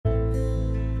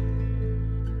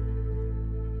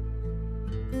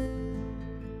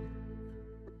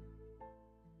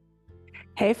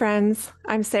Hey, friends.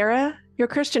 I'm Sarah, your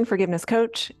Christian forgiveness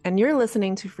coach, and you're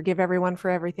listening to Forgive Everyone for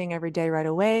Everything Every Day Right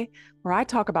Away, where I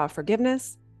talk about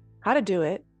forgiveness, how to do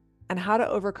it, and how to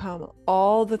overcome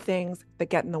all the things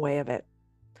that get in the way of it.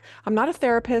 I'm not a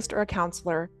therapist or a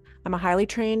counselor. I'm a highly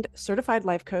trained, certified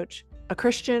life coach, a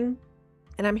Christian,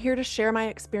 and I'm here to share my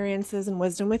experiences and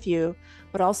wisdom with you,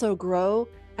 but also grow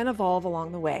and evolve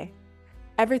along the way.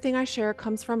 Everything I share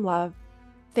comes from love.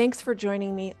 Thanks for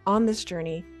joining me on this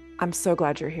journey. I'm so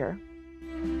glad you're here.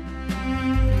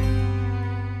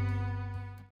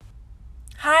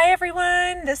 Hi,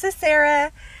 everyone. This is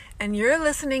Sarah, and you're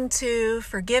listening to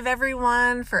Forgive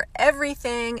Everyone for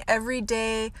Everything, Every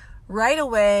Day, Right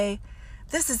Away.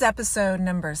 This is episode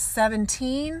number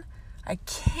 17. I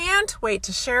can't wait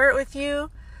to share it with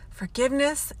you.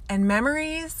 Forgiveness and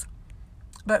memories.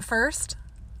 But first,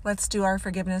 let's do our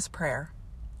forgiveness prayer.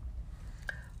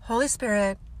 Holy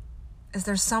Spirit, is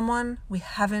there someone we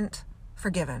haven't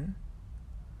forgiven?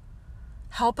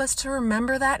 Help us to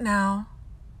remember that now.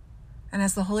 And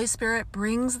as the Holy Spirit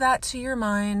brings that to your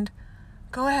mind,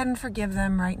 go ahead and forgive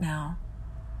them right now.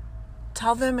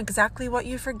 Tell them exactly what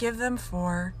you forgive them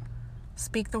for.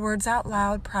 Speak the words out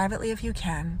loud privately if you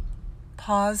can.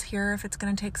 Pause here if it's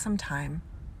going to take some time.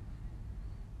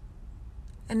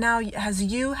 And now, as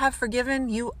you have forgiven,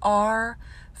 you are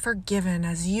forgiven.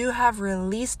 As you have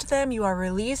released them, you are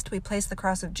released. We place the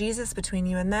cross of Jesus between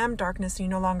you and them. Darkness, you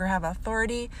no longer have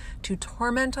authority to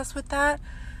torment us with that.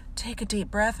 Take a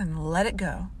deep breath and let it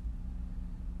go.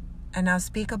 And now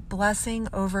speak a blessing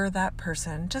over that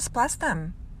person. Just bless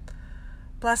them.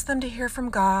 Bless them to hear from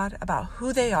God about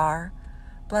who they are.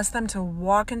 Bless them to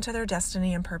walk into their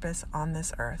destiny and purpose on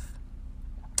this earth.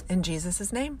 In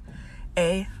Jesus' name,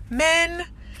 amen.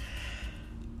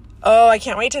 Oh, I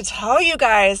can't wait to tell you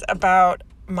guys about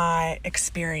my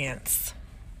experience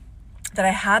that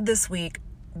I had this week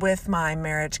with my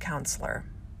marriage counselor.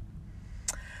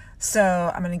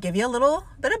 So I'm going to give you a little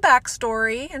bit of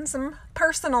backstory and some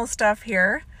personal stuff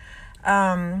here.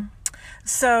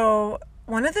 So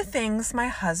one of the things my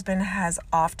husband has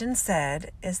often said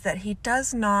is that he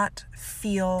does not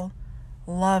feel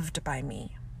loved by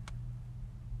me.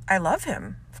 I love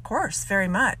him, of course, very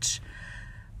much.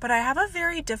 But I have a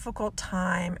very difficult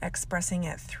time expressing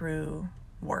it through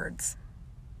words.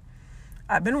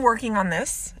 I've been working on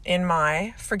this in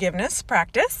my forgiveness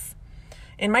practice,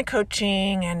 in my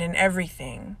coaching, and in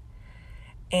everything.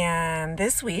 And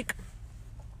this week,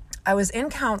 I was in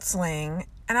counseling,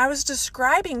 and I was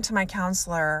describing to my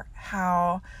counselor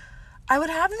how I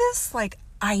would have this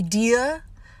idea,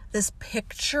 this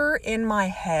picture in my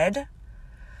head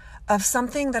of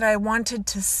something that I wanted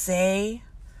to say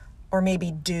or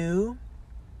maybe do.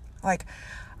 Like,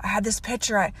 I had this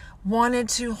picture, I wanted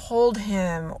to hold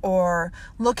him or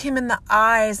look him in the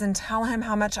eyes and tell him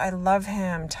how much I love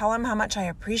him, tell him how much I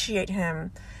appreciate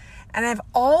him. And I have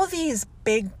all these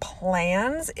big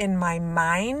plans in my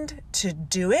mind to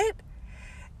do it,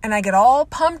 and I get all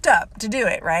pumped up to do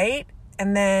it, right?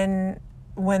 And then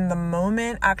when the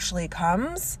moment actually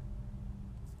comes,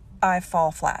 I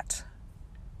fall flat.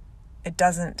 It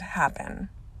doesn't happen.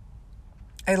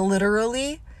 I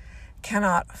literally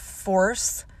cannot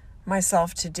force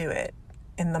myself to do it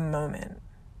in the moment.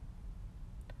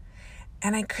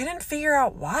 And I couldn't figure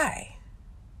out why.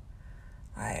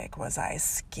 Was I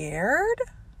scared?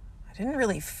 I didn't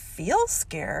really feel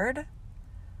scared.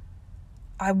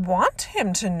 I want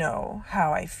him to know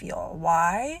how I feel.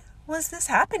 Why was this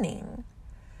happening?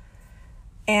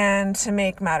 And to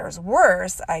make matters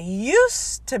worse, I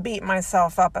used to beat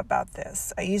myself up about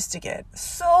this. I used to get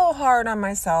so hard on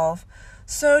myself,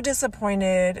 so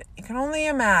disappointed. You can only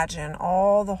imagine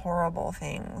all the horrible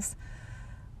things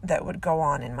that would go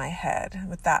on in my head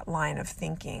with that line of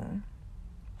thinking.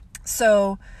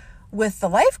 So with the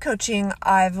life coaching,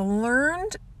 I've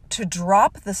learned to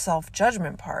drop the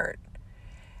self-judgment part.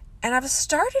 And I've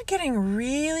started getting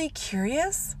really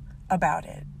curious about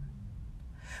it,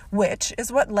 which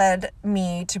is what led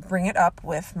me to bring it up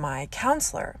with my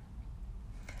counselor.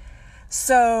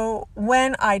 So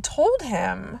when I told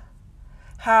him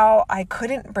how I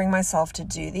couldn't bring myself to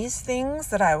do these things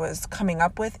that I was coming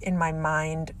up with in my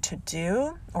mind to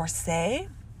do or say,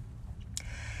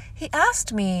 he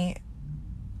asked me,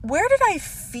 where did I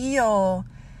feel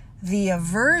the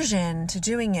aversion to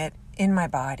doing it in my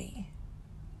body?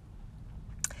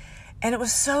 And it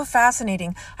was so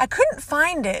fascinating. I couldn't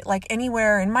find it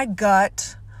anywhere in my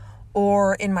gut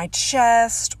or in my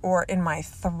chest or in my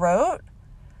throat,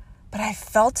 but I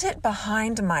felt it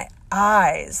behind my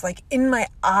eyes, in my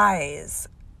eyes.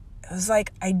 It It was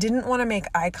like I didn't want to make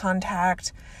eye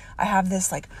contact. I have this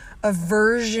like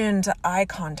aversion to eye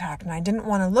contact, and I didn't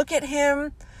want to look at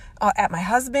him, at my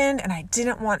husband, and I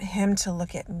didn't want him to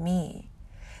look at me.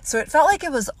 So it felt like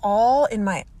it was all in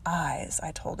my eyes,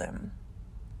 I told him.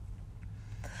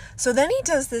 So then he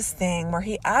does this thing where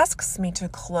he asks me to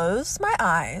close my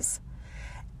eyes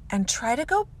and try to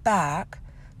go back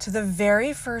to the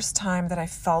very first time that I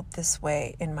felt this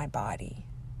way in my body.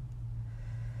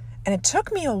 And it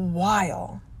took me a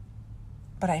while,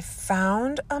 but I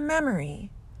found a memory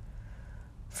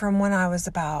from when I was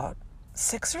about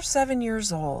 6 or 7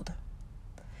 years old.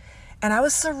 And I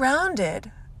was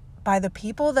surrounded by the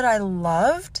people that I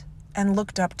loved and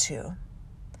looked up to.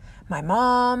 My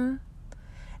mom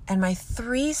and my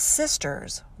 3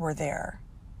 sisters were there.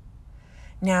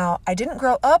 Now, I didn't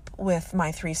grow up with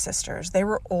my 3 sisters. They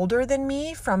were older than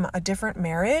me from a different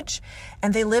marriage,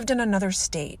 and they lived in another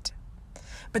state.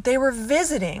 But they were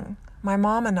visiting my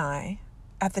mom and I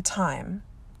at the time.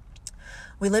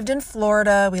 We lived in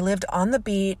Florida. We lived on the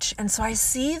beach. And so I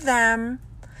see them.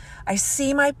 I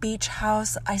see my beach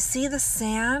house. I see the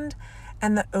sand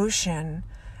and the ocean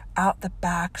out the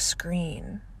back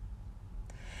screen.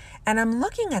 And I'm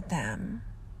looking at them,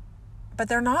 but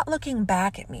they're not looking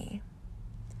back at me.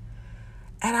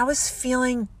 And I was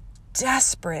feeling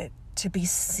desperate to be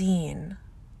seen.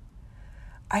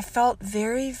 I felt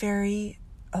very, very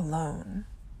alone.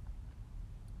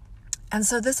 And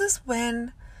so this is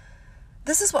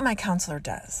what my counselor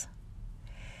does.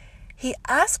 He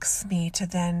asks me to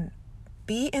then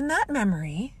be in that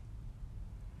memory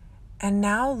and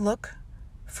now look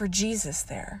for Jesus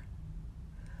there.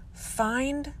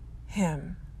 Find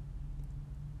him.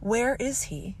 Where is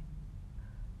he?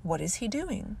 What is he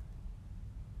doing?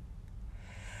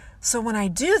 So when I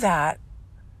do that,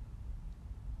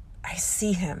 I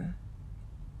see him.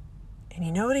 And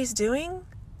you know what he's doing?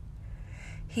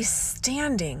 He's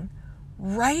standing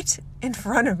right in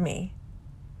front of me.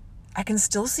 I can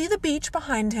still see the beach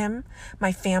behind him.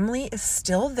 My family is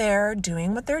still there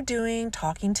doing what they're doing,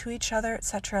 talking to each other,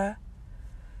 etc.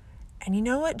 And you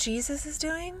know what Jesus is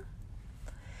doing?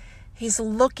 He's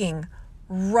looking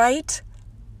right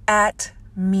at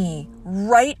me,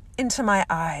 right into my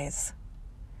eyes.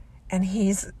 And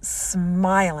he's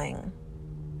smiling.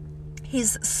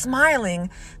 He's smiling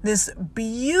this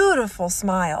beautiful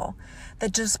smile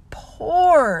that just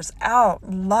pours out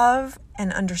love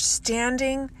and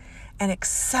understanding and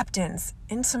acceptance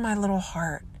into my little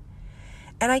heart.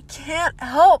 And I can't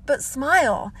help but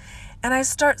smile. And I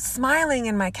start smiling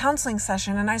in my counseling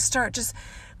session, and I start just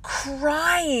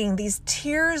crying, these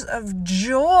tears of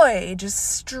joy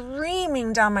just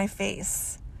streaming down my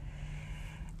face.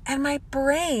 And my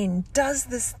brain does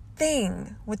this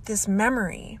thing with this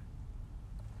memory.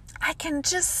 I can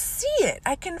just see it.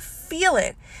 I can feel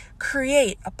it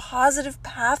create a positive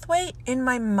pathway in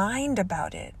my mind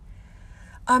about it.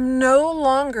 I'm no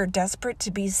longer desperate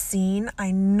to be seen.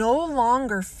 I no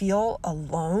longer feel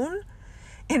alone.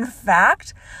 In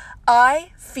fact,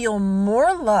 I feel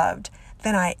more loved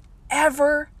than I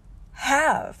ever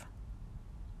have.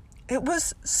 It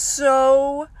was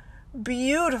so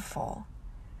beautiful.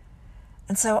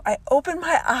 And so I open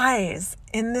my eyes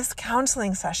in this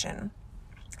counseling session,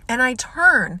 and I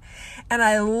turn and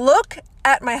I look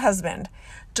at my husband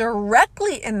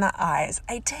directly in the eyes.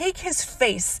 I take his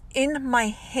face in my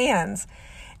hands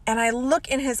and I look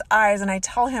in his eyes and I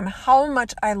tell him how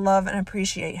much I love and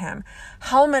appreciate him,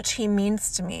 how much he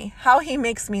means to me, how he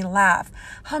makes me laugh,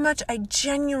 how much I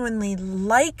genuinely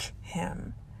like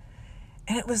him.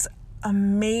 And it was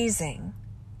amazing.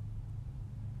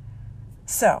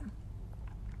 So,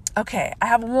 okay, I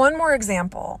have one more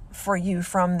example for you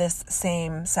from this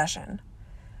same session.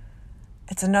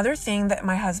 It's another thing that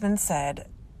my husband said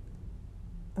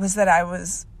was that I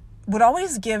would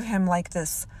always give him like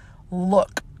this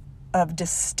look of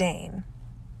disdain.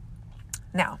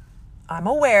 Now, I'm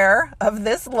aware of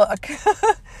this look.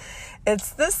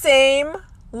 It's the same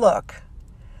look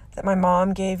that my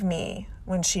mom gave me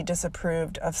when she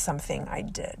disapproved of something I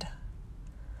did.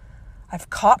 I've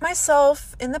caught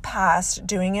myself in the past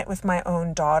doing it with my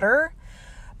own daughter,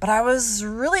 but I was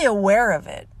really aware of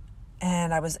it,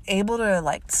 and I was able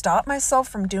to stop myself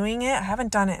from doing it. I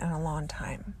haven't done it in a long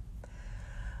time.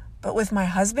 But with my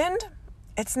husband,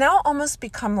 it's now almost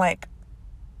become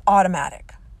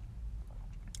automatic.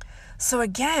 So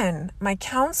again, my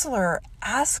counselor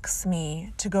asks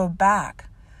me to go back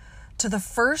to the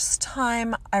first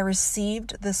time I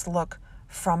received this look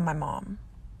from my mom.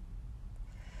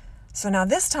 So now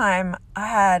this time I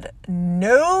had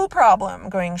no problem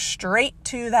going straight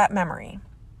to that memory.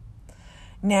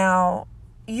 Now,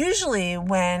 usually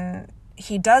when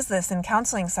he does this in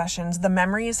counseling sessions, the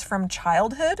memories from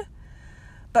childhood.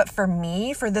 But for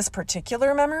me, for this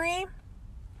particular memory,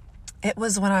 it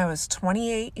was when I was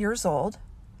 28 years old.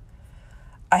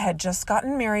 I had just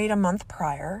gotten married a month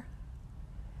prior.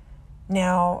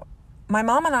 Now, my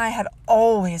mom and I had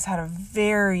always had a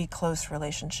very close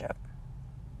relationship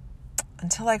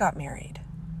until I got married.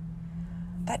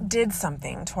 That did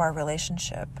something to our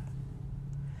relationship.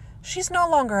 She's no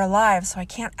longer alive, so I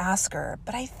can't ask her,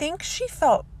 but I think she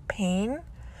felt pain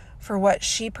for what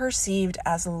she perceived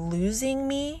as losing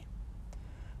me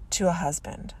to a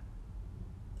husband.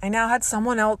 I now had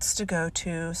someone else to go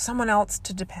to, someone else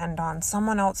to depend on,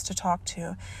 someone else to talk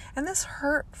to, and this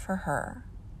hurt for her.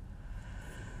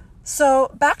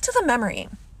 So back to the memory.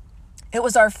 It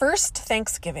was our first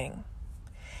Thanksgiving,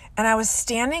 and I was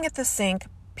standing at the sink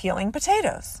peeling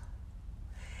potatoes.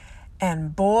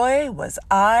 And boy, was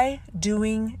I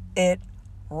doing it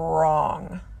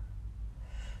wrong.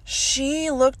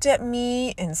 She looked at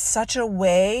me in such a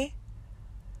way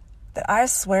that I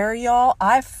swear, y'all,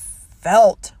 I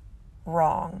felt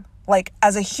wrong. Like,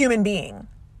 as a human being.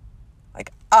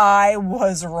 Like, I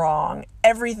was wrong.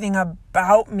 Everything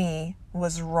about me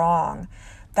was wrong.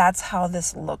 That's how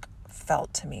this look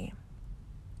felt to me.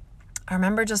 I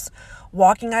remember just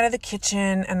walking out of the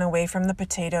kitchen and away from the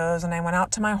potatoes, and I went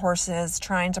out to my horses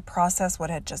trying to process what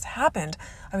had just happened.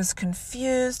 I was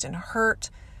confused and hurt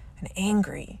and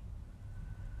angry.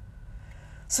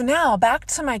 So now, back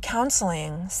to my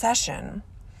counseling session,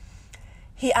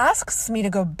 he asks me to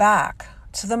go back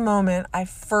to the moment I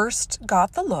first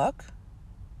got the look.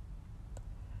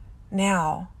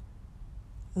 Now,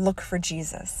 look for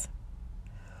Jesus.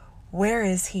 Where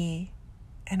is he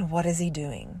and what is he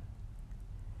doing?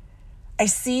 I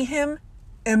see him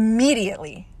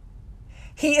immediately.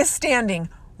 He is standing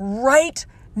right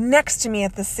next to me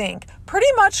at the sink, pretty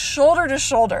much shoulder to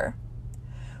shoulder,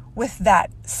 with that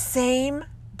same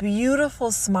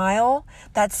beautiful smile,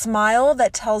 that smile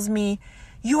that tells me,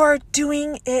 you are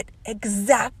doing it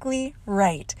exactly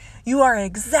right. You are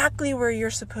exactly where you're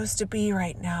supposed to be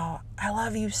right now. I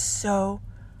love you so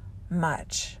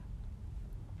much.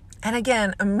 And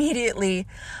again, immediately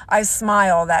I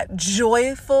smile, that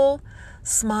joyful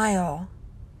smile.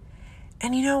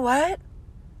 And you know what?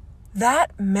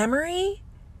 That memory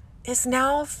is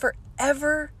now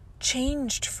forever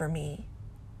changed for me.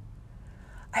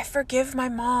 I forgive my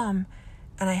mom,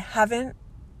 and I haven't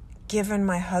given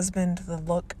my husband the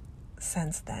look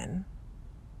since then.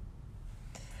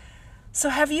 So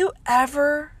have you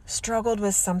ever struggled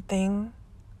with something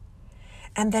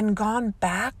and then gone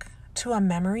back to a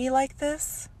memory like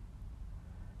this?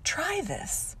 Try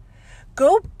this.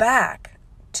 Go back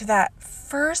to that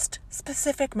first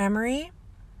specific memory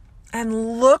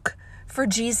and look for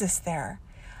Jesus there.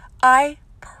 I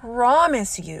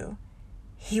promise you,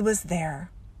 he was there.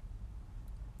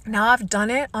 Now I've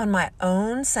done it on my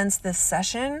own since this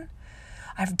session.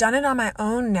 I've done it on my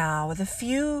own now with a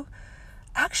few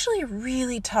actually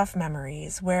really tough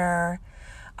memories where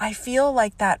I feel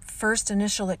like that first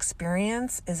initial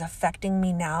experience is affecting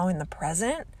me now in the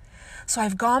present. So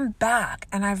I've gone back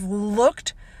and I've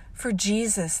looked for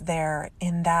Jesus there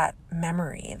in that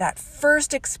memory, that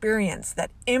first experience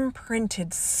that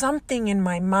imprinted something in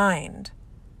my mind.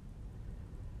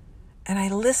 And I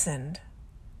listened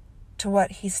to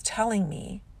what he's telling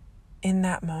me in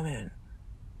that moment.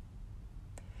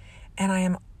 And I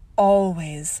am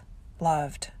always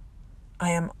loved.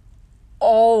 I am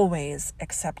always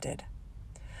accepted.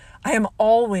 I am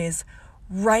always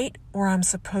right where I'm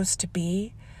supposed to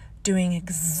be, doing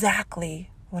exactly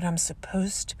what I'm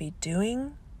supposed to be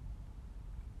doing,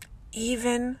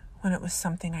 even when it was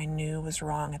something I knew was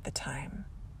wrong at the time.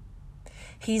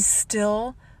 He's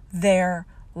still there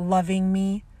loving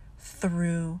me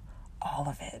through all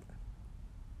of it.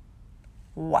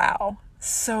 Wow.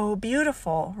 So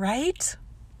beautiful, right?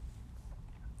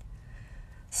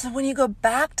 So when you go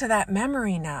back to that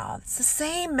memory now, it's the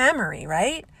same memory,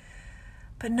 right?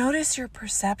 But notice your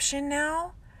perception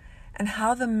now and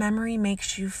how the memory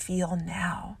makes you feel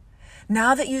now.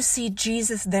 Now that you see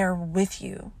Jesus there with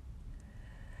you.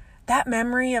 That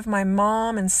memory of my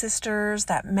mom and sisters,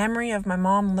 that memory of my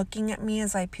mom looking at me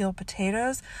as I peel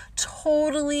potatoes,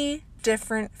 totally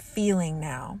different feeling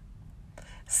now.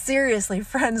 Seriously,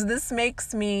 friends, this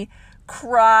makes me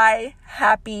cry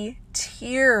happy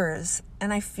tears,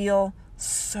 and I feel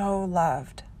so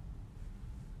loved.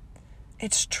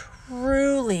 It's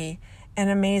truly an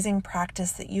amazing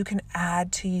practice that you can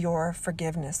add to your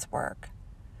forgiveness work.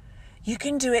 You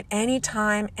can do it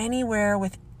anytime, anywhere,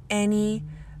 with any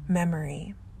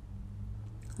memory.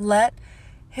 Let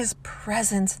his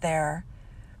presence there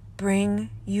bring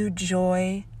you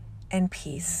joy and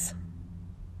peace.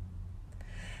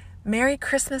 Merry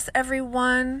Christmas,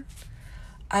 everyone.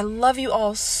 I love you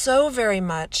all so very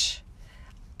much.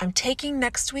 I'm taking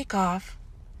next week off,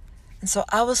 and so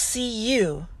I will see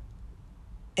you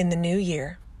in the new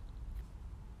year.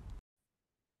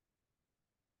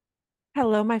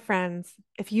 Hello, my friends.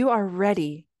 If you are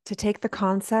ready to take the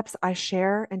concepts I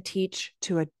share and teach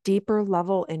to a deeper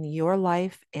level in your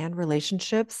life and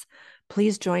relationships,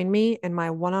 please join me in my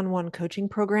one-on-one coaching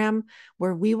program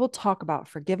where we will talk about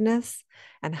forgiveness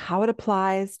and how it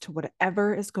applies to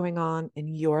whatever is going on in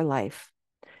your life.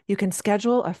 You can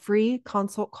schedule a free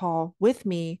consult call with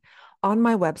me on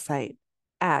my website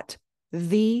at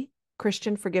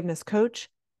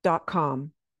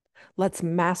thechristianforgivenesscoach.com. Let's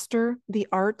master the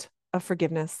art of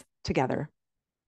forgiveness together.